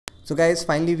So guys,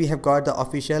 finally we have got the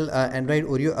official Android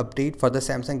Oreo update for the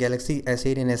Samsung Galaxy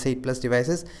S8 and S8 Plus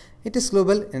devices. It is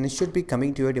global and it should be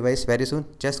coming to your device very soon.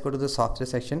 Just go to the software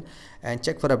section and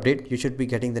check for update. You should be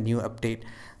getting the new update.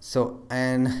 So,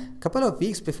 and couple of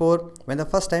weeks before, when the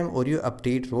first time Oreo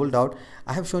update rolled out,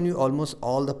 I have shown you almost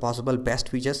all the possible best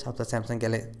features of the Samsung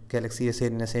Galaxy S8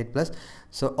 and S8 Plus.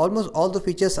 So almost all the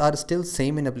features are still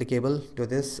same and applicable to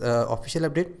this official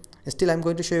update. Still, I'm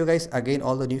going to show you guys again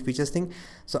all the new features thing.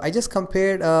 So I just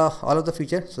compared all of the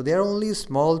features. So there are only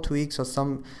small tweaks or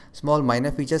some small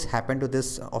minor features happen to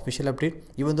this official update,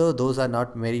 even though those are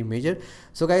not very major.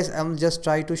 So guys, I'm just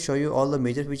trying to show you all the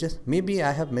major features. Maybe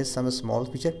I have missed some small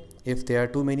feature. If there are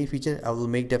too many features, I will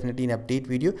make definitely an update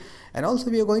video. And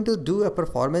also we are going to do a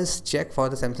performance check for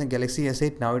the Samsung Galaxy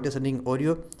S8. Now it is running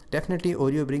Oreo. Definitely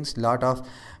Oreo brings a lot of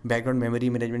background memory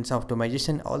management,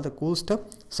 optimization, all the cool stuff.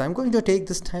 So I'm going to take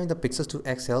this time the Pixel 2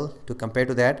 XL to compare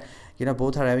to that. You know,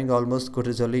 both are having almost good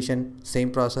resolution,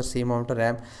 same processor, same amount of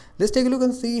RAM. Let's take a look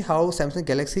and see how Samsung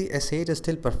Galaxy S8 is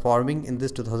still performing in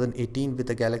this 2018 with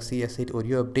the Galaxy S8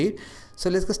 Oreo update. So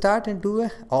let's get start and do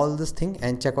all this thing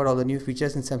and check out all the new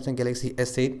features in Samsung Galaxy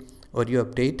S8 Oreo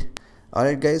update.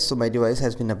 Alright guys, so my device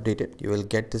has been updated. You will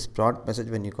get this prompt message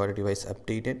when you got a device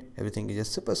updated. Everything is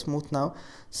just super smooth now.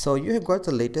 So you have got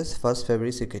the latest 1st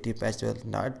February security patch, well,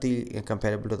 not the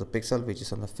comparable to the Pixel, which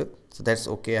is on the 5th. So that's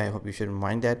okay. I hope you shouldn't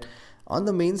mind that. On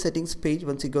the main settings page,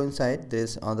 once you go inside,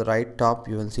 there's on the right top,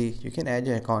 you will see you can add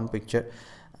your account picture.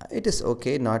 It is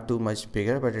okay, not too much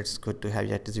bigger, but it's good to have,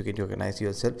 at least you can organize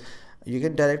yourself. You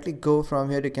can directly go from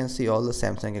here. You can see all the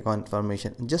Samsung account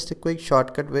information. Just a quick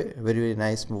shortcut way, very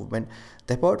nice movement.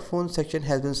 The about phone section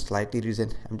has been slightly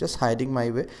recent. I'm just hiding my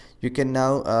way. You can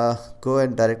now go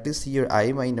and directly see your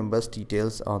IMEI numbers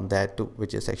details on that too,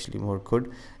 which is actually more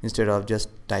good instead of just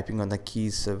typing on the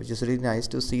keys, which is really nice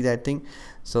to see that thing.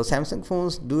 So Samsung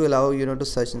phones do allow you to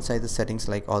search inside the settings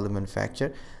like all the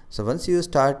manufacturer. So once you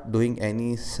start doing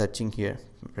any searching here,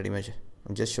 pretty much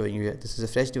I'm just showing you here, this is a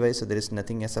fresh device, so there is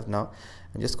nothing as of now.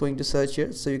 I'm just going to search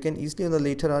here, so you can easily on the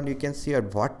later on you can see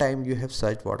at what time you have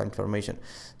searched what information.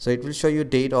 So it will show you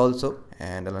date also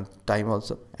and time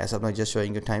also. As of now just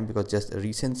showing you time because just a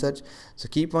recent search. So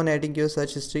keep on adding your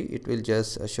search history. It will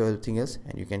just show everything else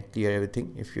and you can clear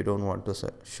everything if you don't want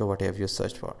to show whatever you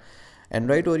searched for.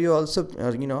 Android Oreo also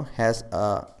has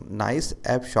nice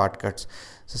app shortcuts.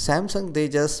 So Samsung, they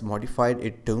just modified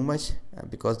it too much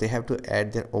because they have to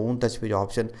add their own touch page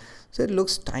option. So it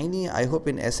looks tiny. I hope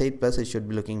in S8 Plus it should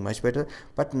be looking much better,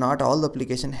 but not all the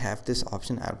applications have this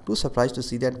option. I'm too surprised to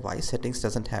see that why settings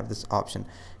doesn't have this option.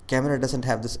 Camera doesn't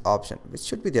have this option, which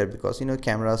should be there because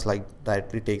cameras like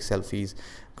directly take selfies,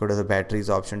 go to the batteries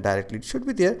option directly. It should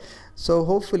be there. So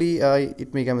hopefully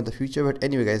it may come in the future. But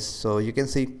anyway guys, so you can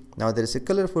see now there is a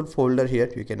colorful folder here.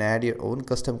 You can add your own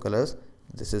custom colors.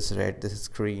 This is red, this is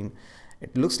green.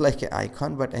 It looks like an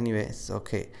icon, but anyway, it's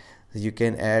okay. You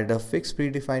can add a fixed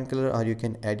predefined color or you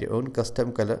can add your own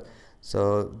custom color.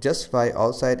 So just by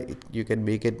outside you can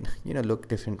make it look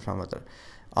different from other.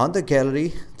 On the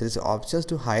gallery there is options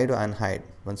to hide or unhide.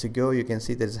 Once you go, you can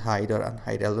see there is hide or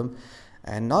unhide album,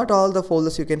 and not all the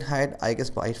folders you can hide. I guess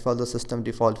by default the system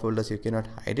default folders you cannot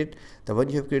hide it. The one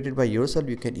you have created by yourself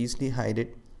you can easily hide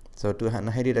it. So to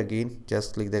unhide it again,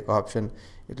 just click the option.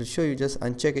 It will show you, just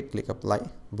uncheck it, click apply,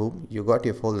 boom, you got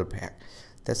your folder back.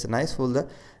 That's a nice folder.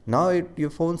 Now your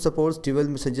phone supports dual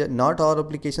messenger. Not all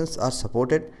applications are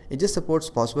supported. It just supports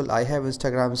possible. I have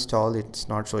Instagram installed. It's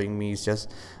not showing me. It's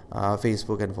just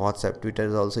Facebook and WhatsApp. Twitter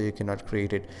is also you cannot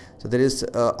create it. So there is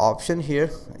option here.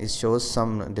 It shows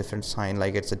some different sign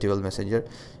like it's a dual messenger,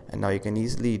 and now you can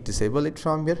easily disable it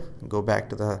from here. Go back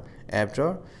to the app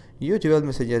drawer. Your dual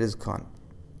messenger is gone.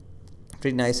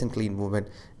 Pretty nice and clean movement.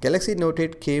 Galaxy Note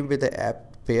 8 came with the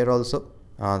app pair also.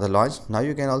 The launch now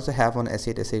you can also have on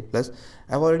S8 S8 Plus.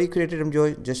 I've already created. I'm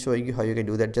just showing you how you can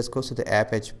do that. Just go to the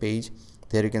app edge page.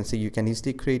 There you can see you can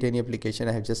easily create any application.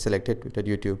 I have just selected Twitter,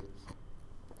 YouTube,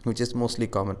 which is mostly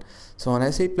common. So on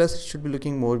S8 Plus it should be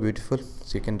looking more beautiful.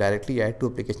 So you can directly add two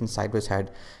applications side by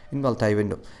side in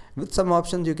multi-window. With some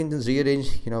options you can just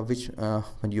rearrange which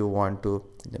one you want to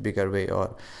in a bigger way,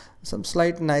 or some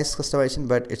slight nice customization,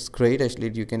 but it's great.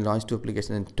 Actually you can launch two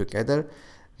applications together.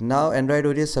 Now Android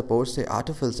Oreo supports the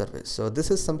autofill service. So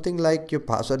this is something like your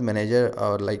password manager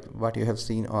or like what you have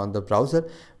seen on the browser,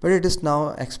 but it is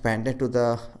now expanded to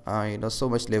the so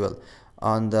much level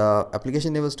on the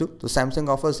application levels too. So Samsung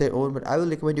offers their own, but I will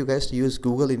recommend you guys to use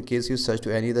Google in case you search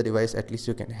to any other device. At least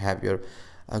you can have your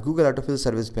Google autofill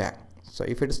service back. So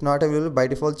if it is not available by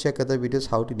default, check other videos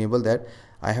how to enable that.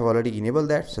 I have already enabled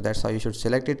that, so that's how you should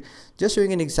select it. Just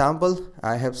showing an example,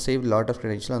 I have saved a lot of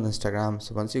credentials on Instagram.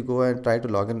 So once you go and try to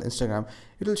log in Instagram,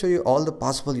 it will show you all the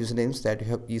possible usernames that you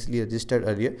have easily registered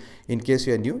earlier. In case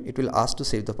you are new, it will ask to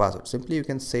save the password. Simply you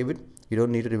can save it. You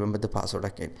don't need to remember the password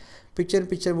again.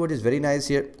 Picture mode is very nice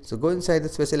here. So go inside the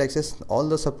special access, all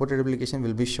the supported application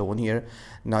will be shown here.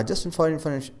 Now just for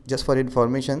information,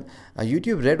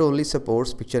 YouTube Red only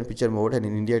supports picture mode, and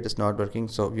in India it is not working.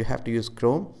 So you have to use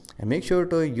Chrome, and make sure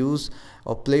to use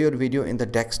or play your video in the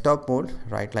desktop mode,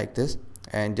 right, like this.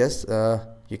 And just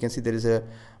you can see there is a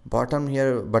bottom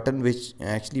here button which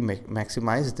actually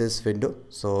maximize this window.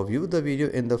 So view the video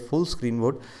in the full screen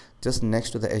mode, just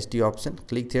next to the HD option,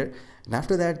 click here, and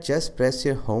after that just press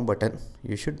your home button.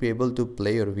 You should be able to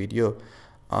play your video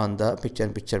on the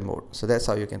picture mode. So that's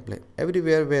how you can play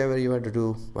everywhere, wherever you want to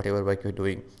do whatever work you're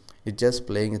doing. It's just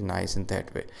playing it nice in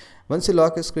that way. Once you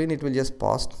lock your screen, it will just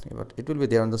pause, but it will be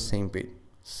there on the same page.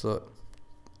 So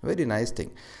very nice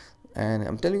thing. And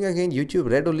I'm telling you again, YouTube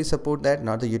Red only support that,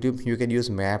 not the YouTube. You can use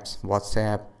Maps,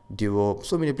 WhatsApp, Duo,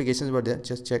 so many applications, but then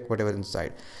just check whatever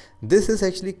inside. This is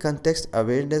actually context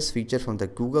awareness feature from the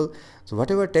Google. So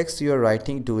whatever text you are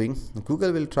writing, doing,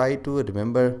 Google will try to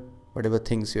remember whatever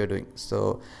things you are doing.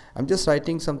 So I'm just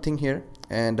writing something here,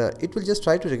 and it will just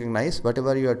try to recognize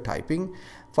whatever you are typing.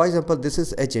 For example, this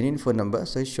is a genuine phone number,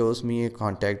 so it shows me a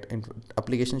contact and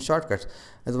application shortcuts.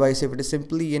 Otherwise, if it is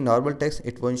simply a normal text,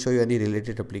 it won't show you any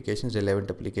related applications,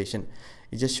 relevant application.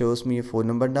 It just shows me a phone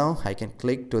number. Now I can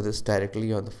click to this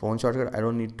directly on the phone shortcut. I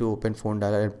don't need to open phone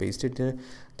dialer and paste it there.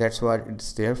 That's what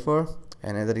it's there for.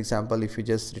 Another example, if you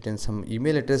just written some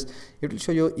email address, it will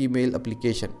show your email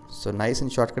application. So nice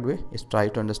and shortcut way is try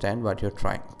to understand what you're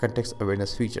trying. Context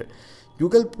awareness feature.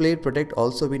 Google Play Protect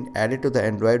also been added to the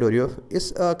Android Oreo.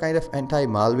 It's a kind of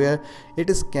anti-malware.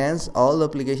 It scans all the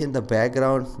application in the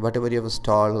background, whatever you have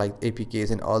installed, like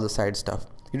APKs and all the side stuff.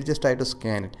 You just try to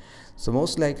scan it. So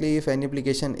most likely, if any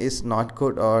application is not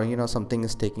good, or something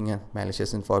is taking a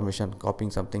malicious information,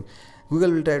 copying something,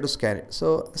 Google will try to scan it.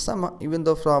 So even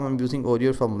though I'm using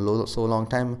Oreo from so long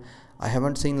time, I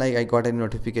haven't seen like I got any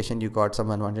notification you got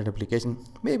some unwanted application.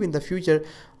 Maybe in the future,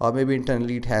 or maybe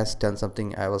internally it has done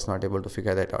something. I was not able to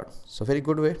figure that out. So very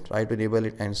good way, try to enable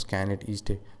it and scan it each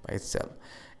day by itself.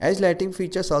 Edge lighting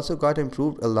features also got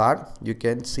improved a lot. You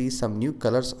can see some new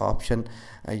colors option.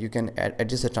 You can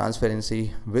adjust the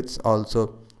transparency, width,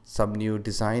 also some new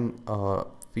design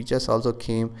features also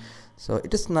came. So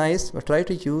it is nice, but try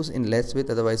to use in less width,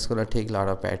 otherwise it's gonna take a lot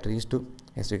of batteries too.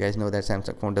 As you guys know that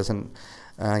Samsung phone doesn't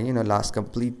last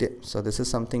complete day. So this is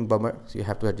something bummer, so you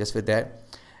have to adjust with that.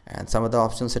 And some of the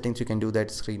option settings you can do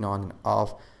that, screen on and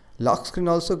off. Lock screen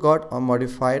also got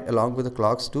modified along with the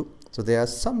clocks too. So there are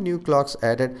some new clocks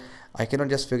added. I cannot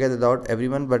just figure that out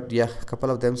everyone, but yeah, a couple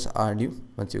of them are new.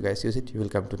 Once you guys use it, you will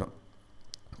come to know.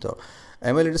 So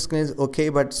AMOLED screen is okay,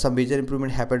 but some major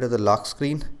improvement happened to the lock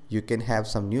screen. You can have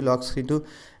some new lock screen too.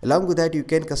 Along with that, you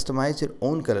can customize your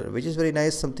own color, which is very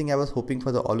nice. Something I was hoping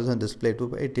for the always on display too,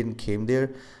 but it didn't came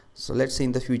there. So let's see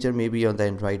in the future, maybe on the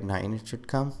Android 9 it should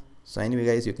come. So anyway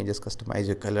guys, you can just customize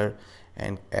your color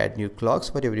and add new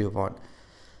clocks, whatever you want.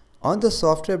 On the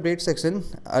software update section,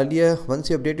 earlier once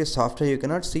you update your software, you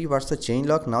cannot see what's the change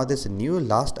log. Now there's a new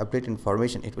last update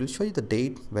information. It will show you the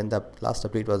date when the last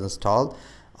update was installed.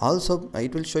 Also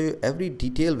it will show you every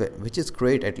detail, which is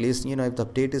great. At least if the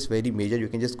update is very major, you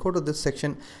can just go to this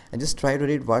section and just try to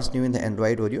read what's new in the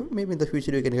Android Oreo. Maybe in the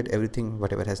future you can get everything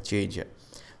whatever has changed here.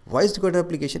 Voice recorder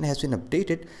application has been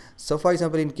updated. So for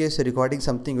example, in case you're recording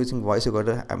something using voice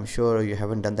recorder, I'm sure you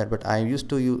haven't done that, but I used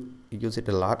to use it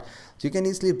a lot. So you can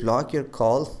easily block your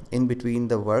call in between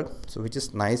the work, so which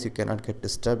is nice. You cannot get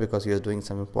disturbed because you're doing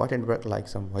some important work like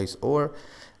some voice over.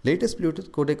 Latest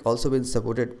Bluetooth codec also been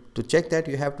supported. To check that,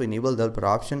 you have to enable developer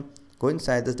option. Go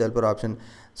inside this developer option.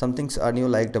 Some things are new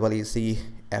like AAC,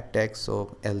 aptX,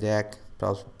 so LJAC.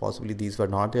 Possibly these were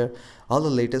not there. All the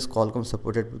latest Qualcomm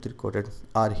supported Bluetooth codec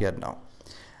are here now.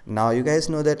 Now you guys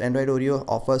know that Android Oreo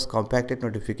offers compacted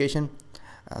notification.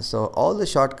 So all the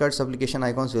shortcuts application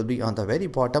icons will be on the very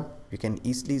bottom. You can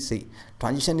easily see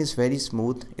transition is very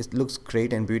smooth. It looks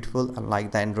great and beautiful,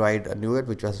 unlike the Android newer,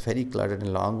 which was very cluttered in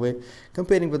a long way.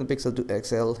 Comparing with the Pixel 2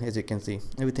 XL, as you can see,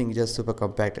 everything is just super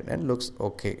compacted and looks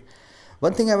okay.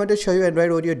 One thing I want to show you,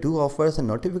 Android Oreo do offers a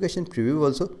notification preview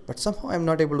also, but somehow I'm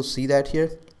not able to see that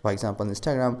here. For example, on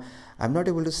Instagram, I'm not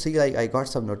able to see, like I got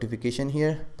some notification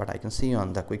here, but I can see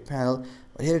on the quick panel,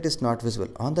 but here it is not visible.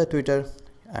 On the Twitter,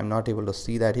 I'm not able to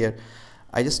see that here.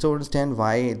 I just don't understand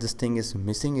why this thing is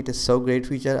missing. It is so great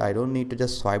feature. I don't need to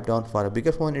just swipe down. For a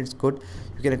bigger phone it's good.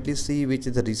 You can at least see which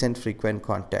is the recent frequent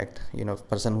contact,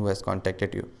 person who has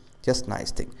contacted you. Just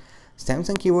nice thing.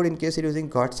 Samsung keyboard, in case you're using,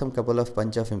 got some couple of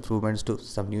bunch of improvements to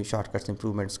some new shortcuts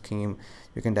improvements scheme.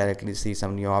 You can directly see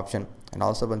some new option, and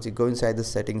also once you go inside the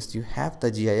settings, you have the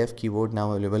GIF keyboard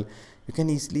now available. You can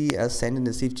easily send and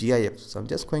receive GIF. So I'm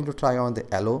just going to try on the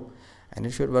Allo, and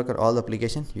it should work on all the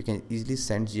application. You can easily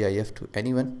send GIF to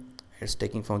anyone. It's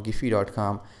taking from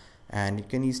giphy.com, and you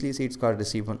can easily see it's got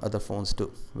received on other phones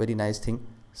too. Very nice thing,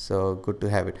 so good to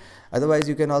have it. Otherwise,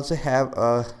 you can also have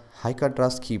a high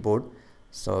contrast keyboard,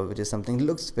 so which is something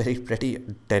looks very pretty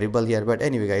terrible here, but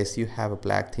anyway guys, you have a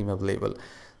black theme available,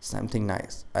 something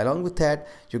nice. Along with that,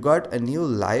 you got a new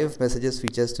live messages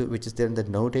features too, which is there in the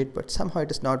Note 8, but somehow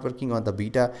it is not working on the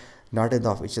beta, not in the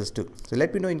officials too. So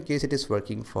let me know in case it is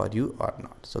working for you or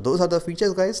not. So those are the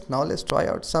features guys. Now let's try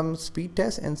out some speed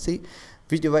tests and see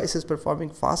which device is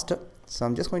performing faster. So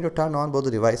I'm just going to turn on both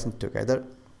the devices together.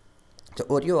 So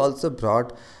Oreo also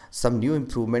brought some new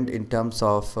improvement in terms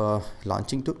of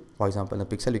launching too. For example, the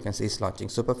Pixel, you can see it's launching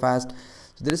super fast.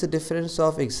 So there is a difference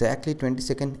of exactly 20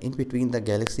 seconds in between the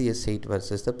Galaxy S8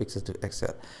 versus the Pixel 2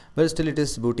 XL, but still it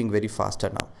is booting very faster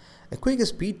now. A quick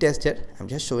speed test here. I'm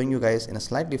just showing you guys in a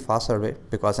slightly faster way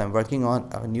because I'm working on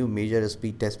a new major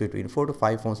speed test between 4 to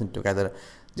 5 phones in together.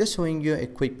 Just showing you a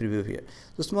quick preview here.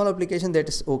 So small application that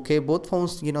is okay. Both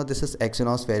phones, this is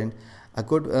Exynos variant, a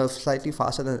good slightly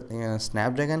faster than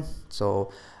Snapdragon.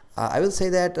 So I will say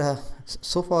that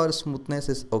so far smoothness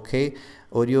is okay.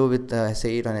 Oreo with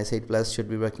S8 and S8 Plus should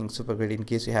be working super great. In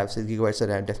case you have 6GB of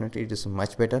RAM, definitely it is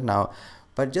much better now.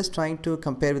 But just trying to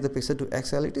compare with the Pixel 2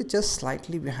 XL, it is just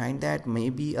slightly behind that,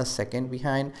 maybe a second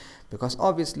behind, because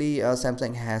obviously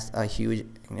Samsung has a huge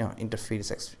interface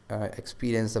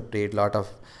experience update, lot of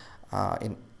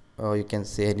you can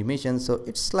say animation, so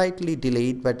it's slightly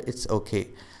delayed, but it's okay.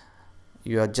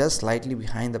 You are just slightly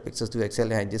behind the Pixel 2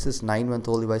 XL, and this is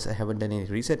 9-month-old device. I haven't done any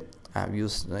reset. I'm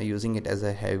using it as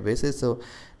a heavy basis, so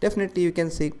definitely you can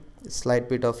see a slight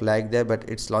bit of lag there, but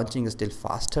its launching is still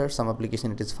faster. Some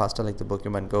application it is faster, like the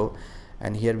Pokemon Go,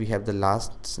 and here we have the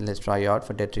last. Let's try out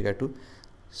for Dead Trigger 2.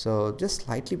 So just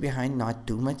slightly behind, not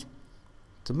too much.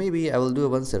 So maybe I will do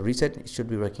once a reset. It should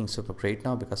be working super great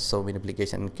now because so many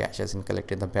application caches and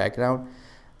collected in the background.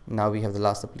 Now we have the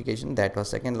last application, that was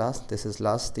second last. This is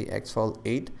last, the X-Fold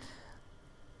 8.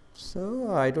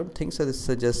 So I don't think so. This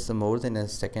is just more than a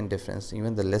second difference,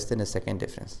 even the less than a second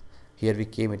difference. Here we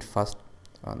came it first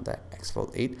on the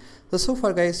X-Fold 8. So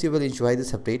far guys, you will enjoy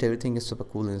this update. Everything is super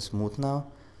cool and smooth now.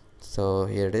 So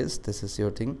here it is. This is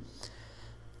your thing.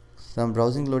 Some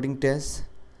browsing loading tests.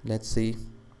 Let's see.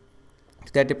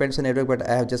 That depends on network, but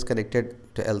I have just connected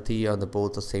to LTE on the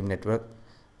both the same network.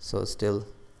 So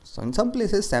in some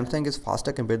places Samsung is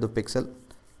faster compared to Pixel.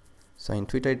 So in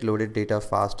Twitter it loaded data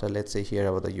faster. Let's say here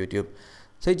about the YouTube.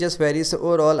 So it just varies. So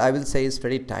overall I will say it's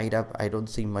pretty tied up. I don't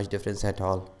see much difference at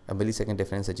all. A millisecond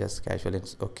difference is just casual.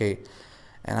 It's okay.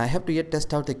 And I have to yet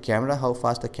test out the camera, how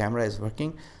fast the camera is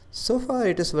working. So far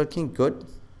it is working good.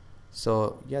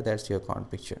 So yeah, that's your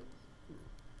account picture.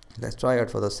 Let's try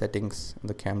out for the settings in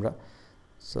the camera.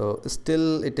 So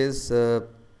still it is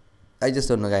I just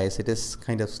don't know guys, it is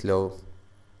kind of slow,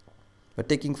 but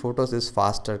taking photos is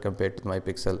faster compared to my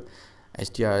Pixel.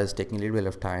 HDR is taking a little bit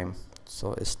of time,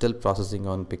 so it's still processing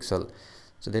on Pixel.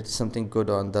 So that's something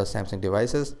good on the Samsung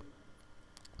devices.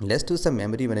 Let's do some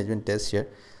memory management tests here.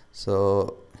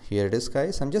 So here it is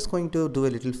guys. I'm just going to do a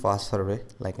little faster way.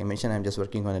 Like I mentioned, I'm just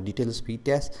working on a detailed speed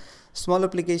test. Small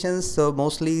applications, so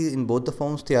mostly in both the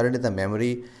phones they are in the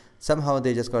memory. Somehow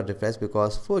they just got refreshed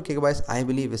because 4GB I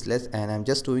believe is less, and I'm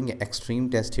just doing an extreme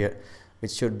test here,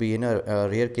 which should be in a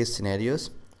rare case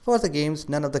scenarios. For the games,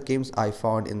 none of the games I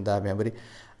found in the memory.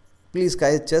 Please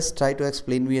guys, just try to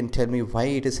explain me and tell me why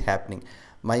it is happening.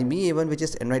 My Mi A1, which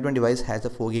is Android 1 device, has a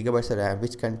 4GB of RAM,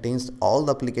 which contains all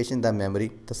the applications in the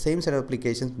memory, the same set of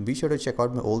applications. Be sure to check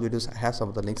out my old videos. I have some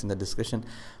of the links in the description.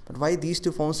 But why these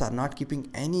two phones are not keeping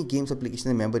any games application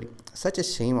in memory? Such a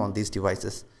shame on these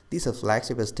devices. These are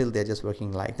flagship, but still they're just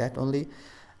working like that only.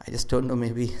 I just don't know,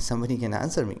 maybe somebody can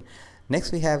answer me.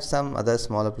 Next we have some other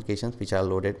small applications which are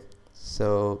loaded.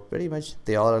 So pretty much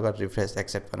they all got refreshed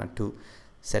except one or two.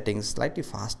 Settings slightly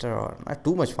faster, or not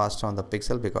too much faster on the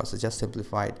Pixel because it's just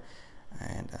simplified,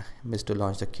 and missed to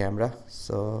launch the camera.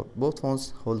 So both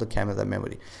phones hold the camera, the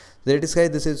memory. There it is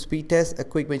guys, this is speed test, a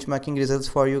quick benchmarking results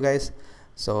for you guys.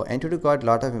 So Android got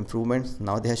lot of improvements.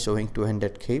 Now they are showing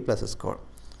 200K plus a score.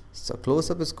 So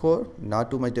close up score, not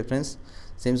too much difference,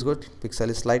 seems good. Pixel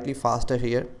is slightly faster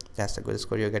here. That's a good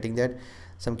score you're getting there.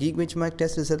 Some geek benchmark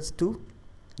test results too.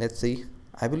 Let's see.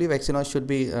 I believe Exynos should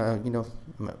be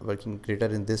working greater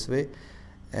in this way.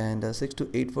 And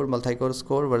 6284 multi-core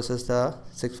score versus the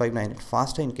 659,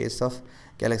 faster in case of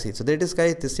Galaxy. So there it is,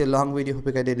 guys. This is a long video. Hope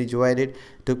you guys did enjoyed it.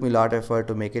 Took me a lot of effort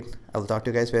to make it. I will talk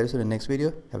to you guys very soon in the next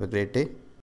video. Have a great day.